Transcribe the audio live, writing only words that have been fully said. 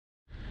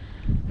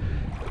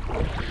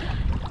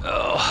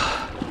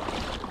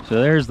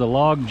So there's the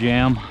log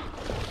jam.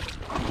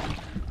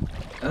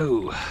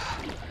 Oh,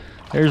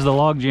 there's the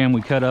log jam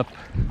we cut up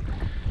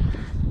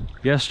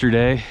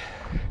yesterday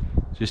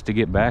just to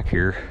get back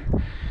here.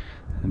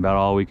 About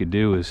all we could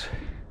do is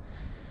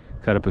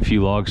cut up a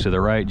few logs to the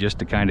right just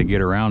to kind of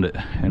get around it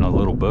in a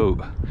little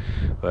boat.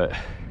 But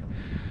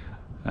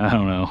I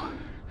don't know,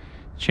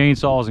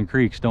 chainsaws and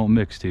creeks don't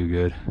mix too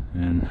good,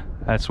 and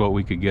that's what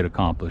we could get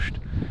accomplished.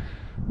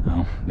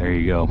 Oh, there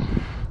you go.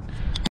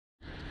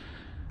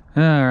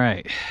 All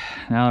right,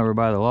 now that we're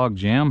by the log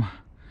jam,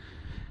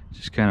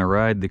 just kind of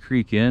ride the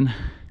creek in.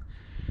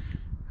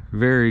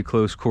 Very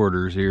close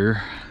quarters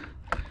here.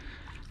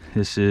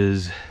 This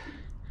is,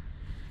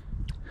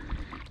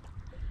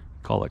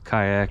 call it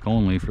kayak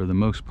only for the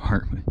most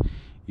part.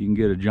 You can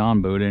get a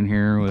John boat in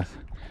here with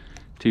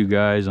 2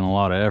 guys and a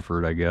lot of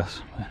effort, I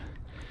guess. But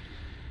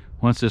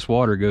once this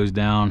water goes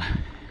down,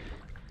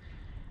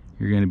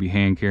 you're going to be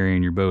hand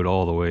carrying your boat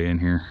all the way in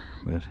here.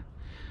 But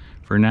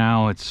for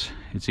now, it's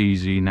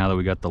easy now that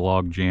we got the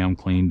log jam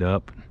cleaned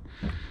up,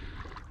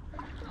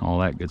 all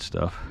that good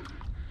stuff.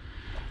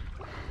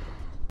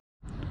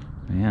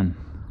 Man,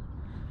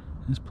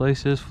 this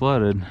place is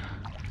flooded.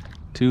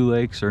 2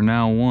 lakes are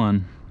now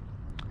 1.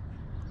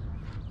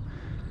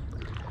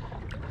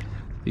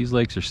 These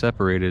lakes are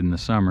separated in the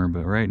summer,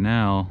 but right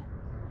now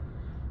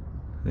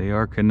they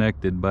are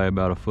connected by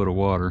about a foot of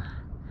water.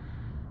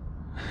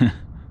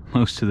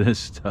 Most of this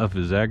stuff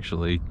is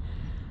actually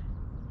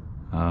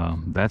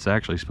that's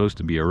actually supposed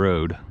to be a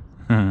road.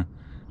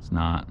 It's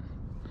not.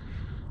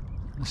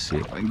 Let's see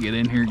if I can get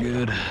in here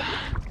good.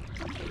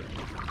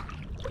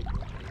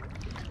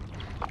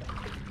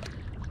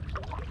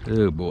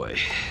 Oh boy.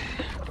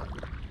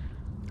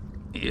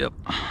 Yep.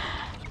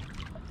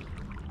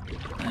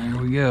 There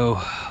we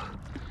go.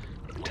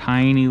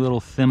 Tiny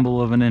little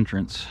thimble of an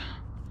entrance.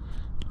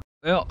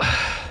 Well,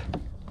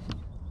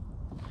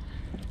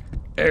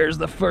 there's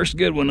the first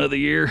good one of the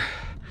year.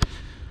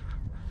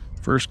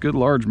 First good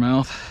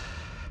largemouth.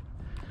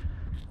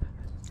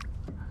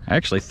 I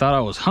actually thought I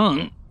was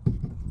hung,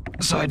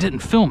 so I didn't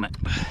film it.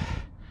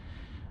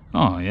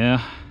 Oh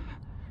yeah,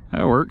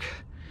 that'll work.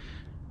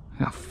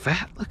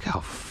 Look how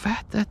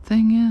fat that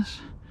thing is.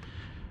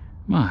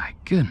 My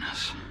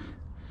goodness.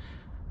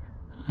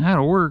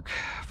 That'll work.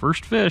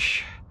 First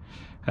fish.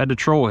 Had to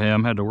troll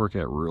him, had to work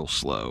it real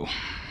slow.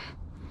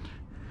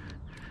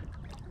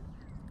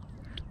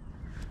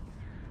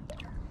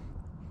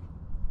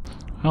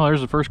 Well,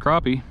 there's the first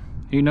crappie.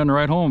 Ain't nothing to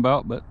write home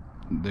about, but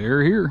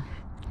they're here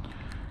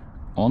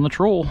on the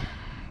troll.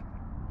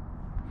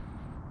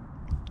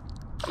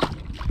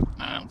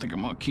 I don't think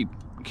I'm gonna keep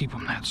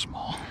them that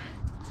small.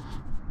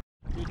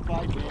 Good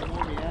fight, man.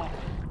 Where we at?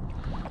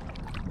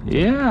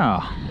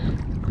 Yeah.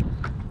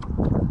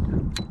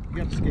 You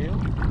got a scale?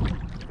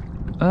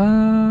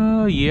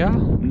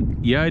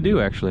 Yeah, I do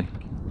actually.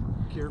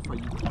 Care if I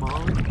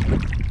borrow?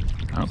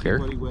 I don't care.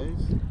 What he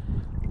weighs?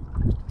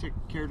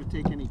 Care to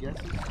take any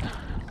guesses?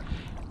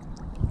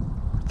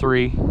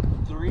 3.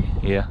 3?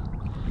 Yeah.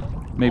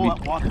 Maybe. Oh,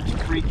 that water's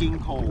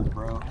freaking cold,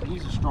 bro.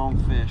 He's a strong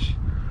fish.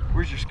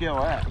 Where's your scale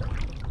at?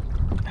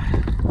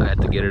 I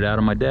had to get it out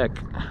of my deck.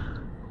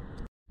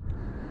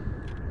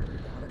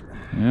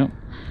 Yep.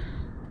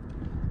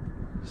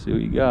 See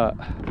what you got.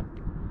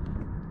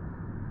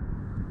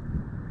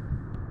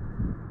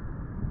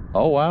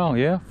 Oh wow,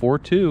 yeah,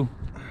 4.2.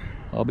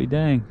 I'll be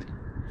danged.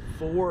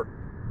 4,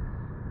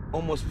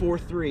 almost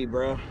 4.3,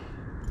 bro.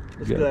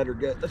 Let's let her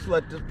get. Let's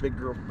let this big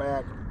girl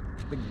back.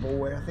 Big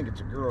boy. I think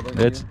it's a girl.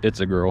 It's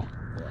a girl.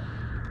 Yeah.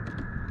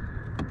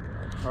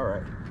 All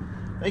right.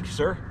 Thank you,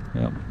 sir.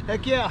 Yep.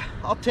 Heck yeah,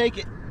 I'll take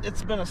it.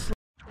 It's been a.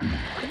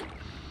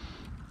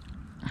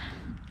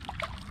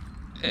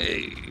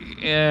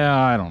 Yeah,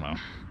 I don't know.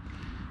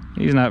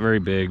 He's not very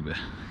big, but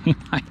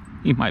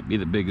he might be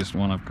the biggest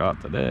one I've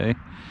caught today.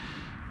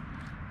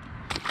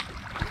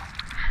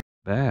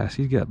 Bass,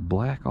 he's got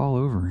black all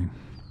over him.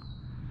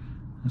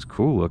 That's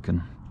cool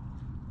looking.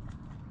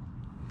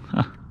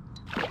 Huh.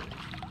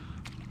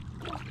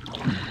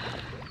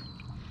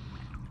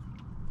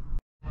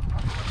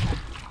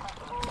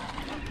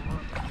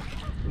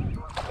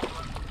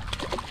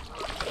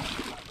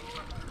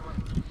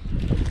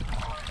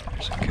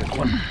 There's a good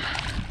one.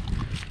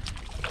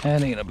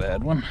 That ain't a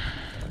bad one.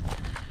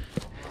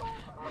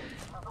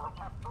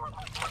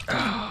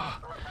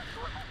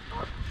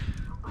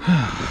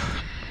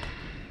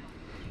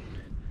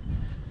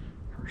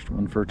 First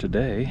one for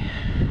today.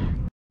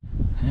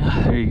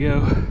 Yeah, there you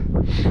go.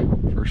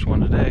 First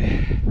one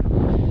today.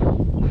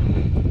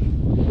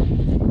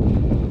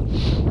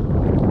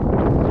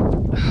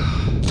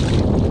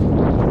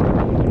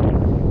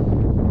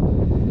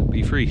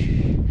 Be free.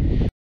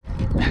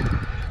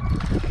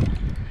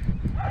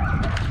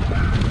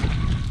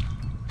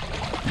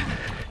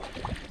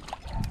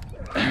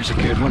 There's a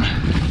good one.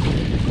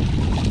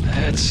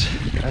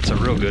 That's a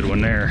real good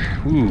one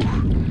there. Ooh,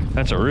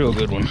 that's a real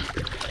good one.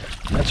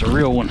 That's a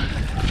real one.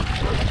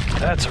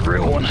 That's a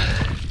real one.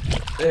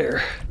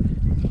 There.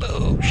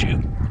 Oh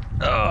shoot.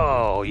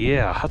 Oh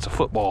yeah, that's a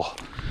football.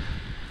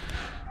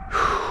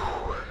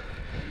 Whew.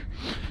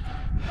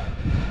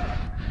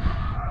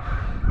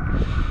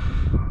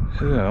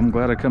 Yeah, I'm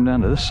glad I come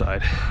down to this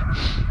side.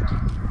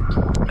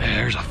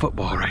 There's a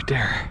football right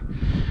there.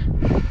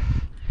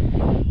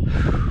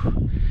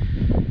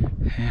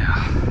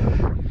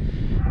 Yeah.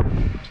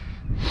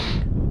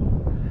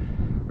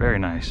 Very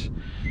nice.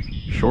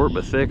 Short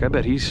but thick. I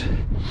bet he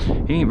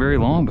ain't very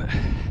long, but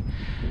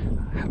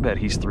I bet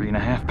he's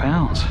 3.5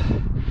 pounds.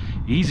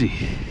 Easy.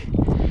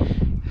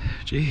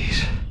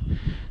 Jeez.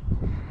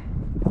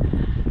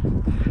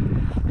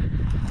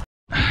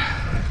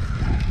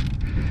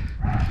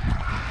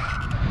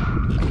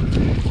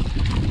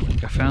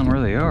 I found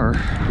where they are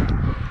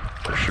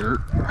for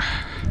sure.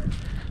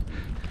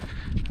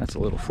 That's a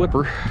little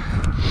flipper.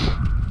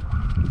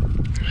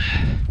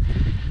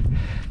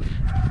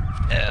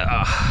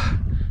 Yeah.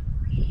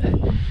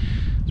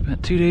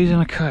 Spent 2 days in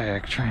a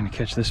kayak trying to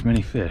catch this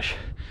many fish.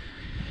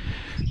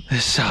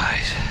 This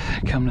size.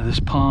 Come to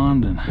this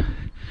pond and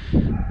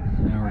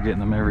now we're getting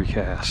them every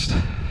cast.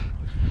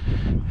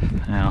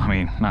 Now, I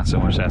mean, not so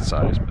much that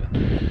size, but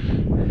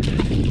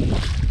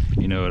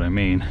you know what I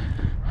mean.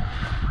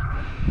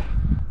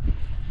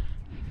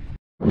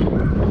 They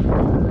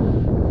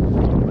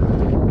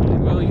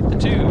will eat the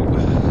tube.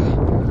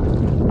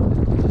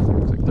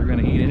 Looks like they're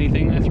gonna eat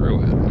anything I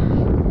throw at them.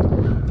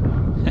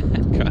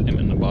 Got him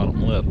in the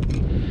bottom lip.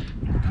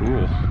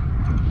 Cool.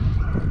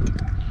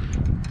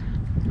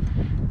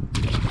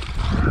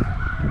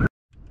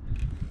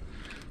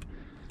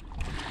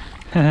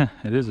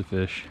 It is a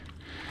fish.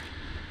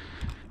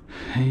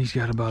 He's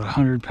got about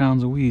 100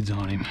 pounds of weeds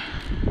on him.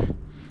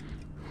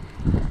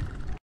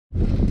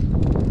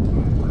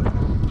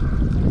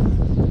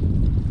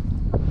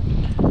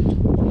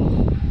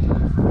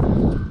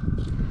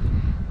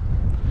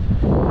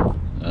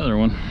 Another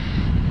one.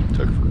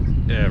 Took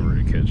forever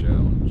to catch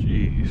out.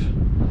 Jeez.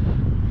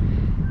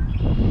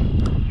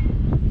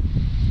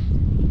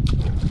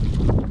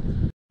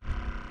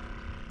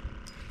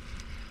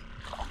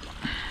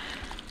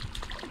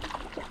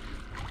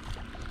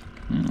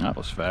 That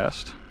was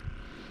fast.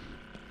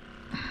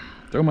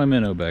 Throw my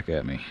minnow back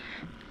at me.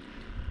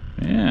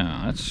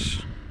 Yeah,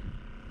 that's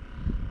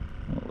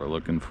what we're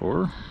looking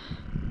for.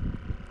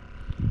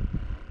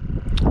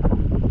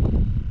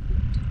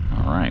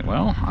 All right,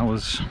 well,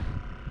 it's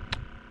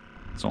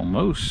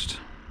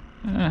almost,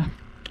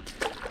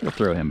 we'll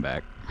throw him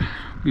back.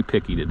 Be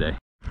picky today.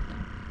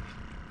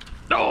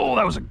 Oh,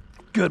 that was a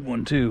good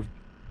one too.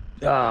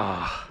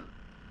 Ah.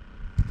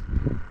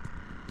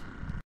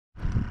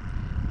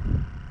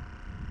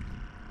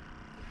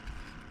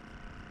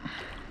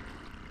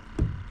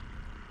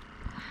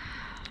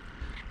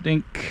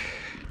 Dink.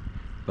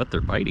 But they're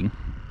biting.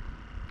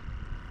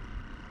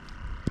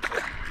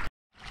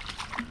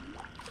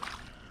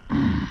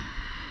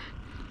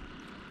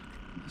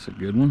 That's a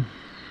good one.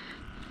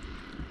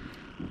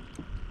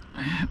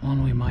 That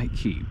one we might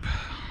keep.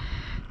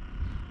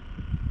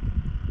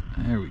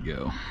 There we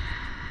go.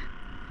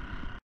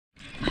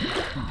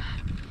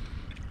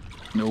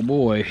 Oh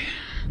boy.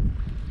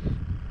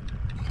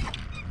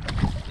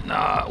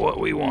 Not what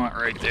we want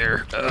right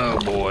there. Oh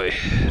boy.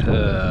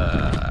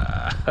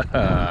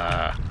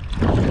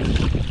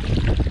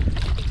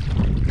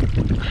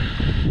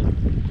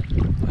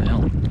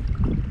 Well,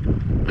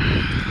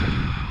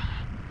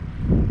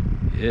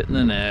 hitting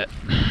the net.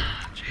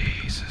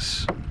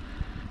 Jesus.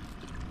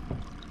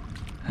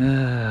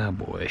 Oh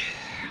boy.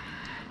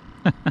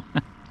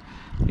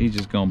 He's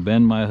just gonna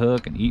bend my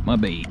hook and eat my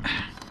bait.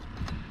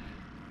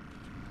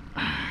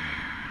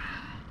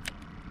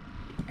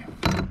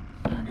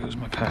 There goes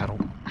my paddle.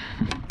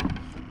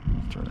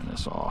 Turn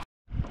this off.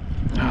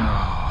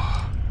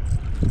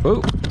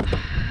 Oh,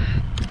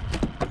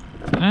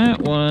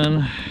 that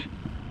one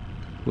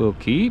we'll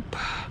keep.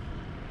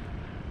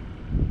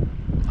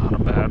 Not a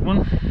bad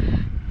one.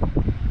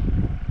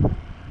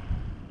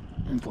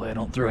 Hopefully I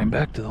don't throw him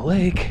back to the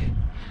lake.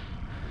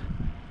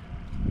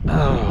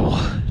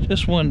 Oh,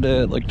 just one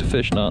day I'd like to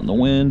fish not in the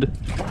wind.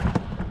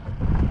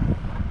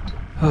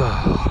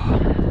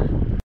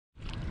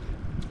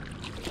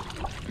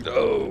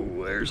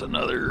 Oh, there's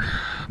another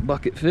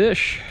bucket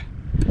fish.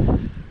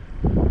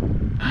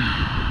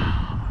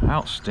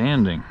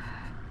 Outstanding.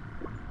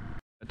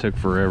 That took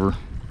forever.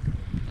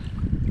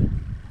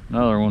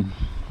 Another one.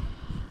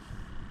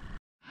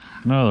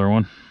 Another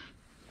one.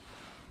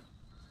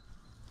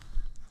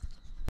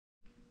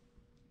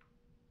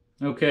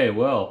 Okay,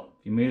 well,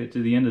 if you made it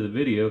to the end of the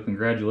video,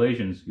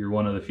 congratulations, you're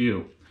one of the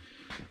few.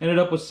 Ended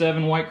up with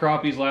 7 white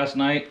crappies last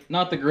night.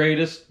 Not the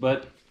greatest,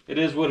 but it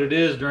is what it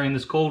is during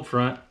this cold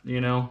front,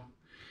 you know.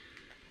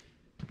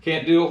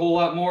 Can't do a whole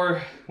lot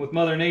more with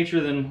Mother Nature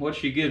than what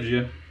she gives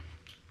you.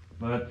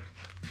 But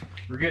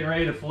we're getting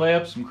ready to fillet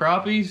up some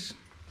crappies.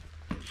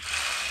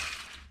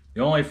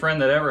 The only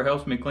friend that ever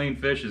helps me clean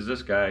fish is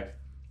this guy,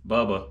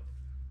 Bubba.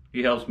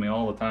 He helps me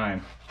all the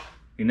time.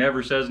 He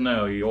never says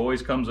no. He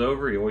always comes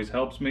over. He always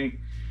helps me.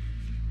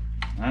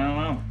 I don't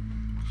know.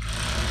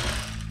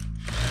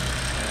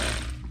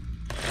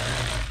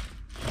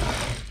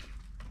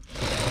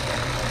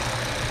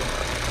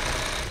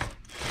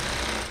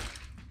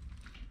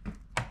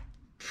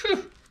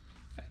 Phew,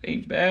 that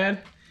ain't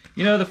bad.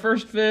 You know, the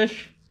first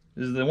fish,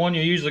 This is the one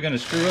you're usually going to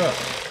screw up.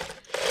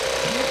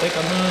 I don't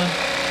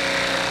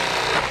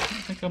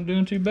think I'm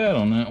doing too bad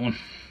on that one.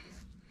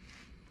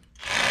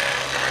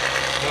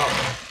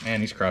 Oh, man,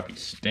 these crappies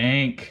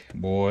stink,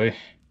 boy.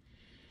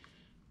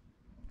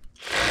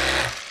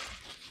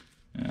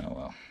 Oh,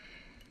 well.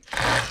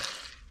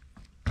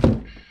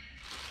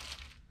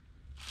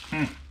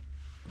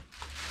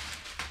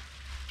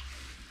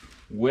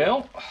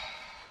 Well,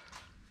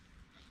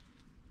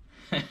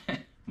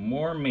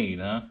 more meat,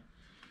 huh?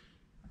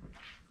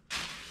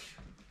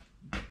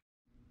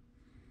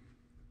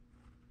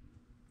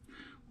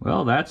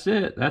 Well, that's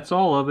it. That's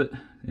all of it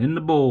in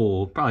the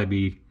bowl. Probably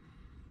be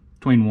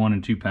between 1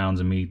 and 2 pounds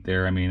of meat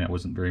there. I mean, that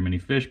wasn't very many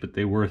fish, but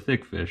they were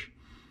thick fish.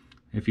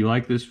 If you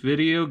like this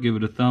video, give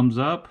it a thumbs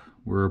up.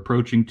 We're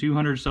approaching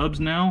 200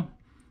 subs now.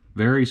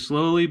 Very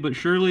slowly but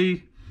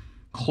surely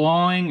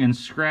clawing and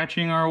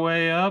scratching our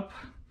way up.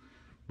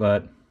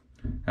 But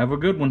have a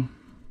good one.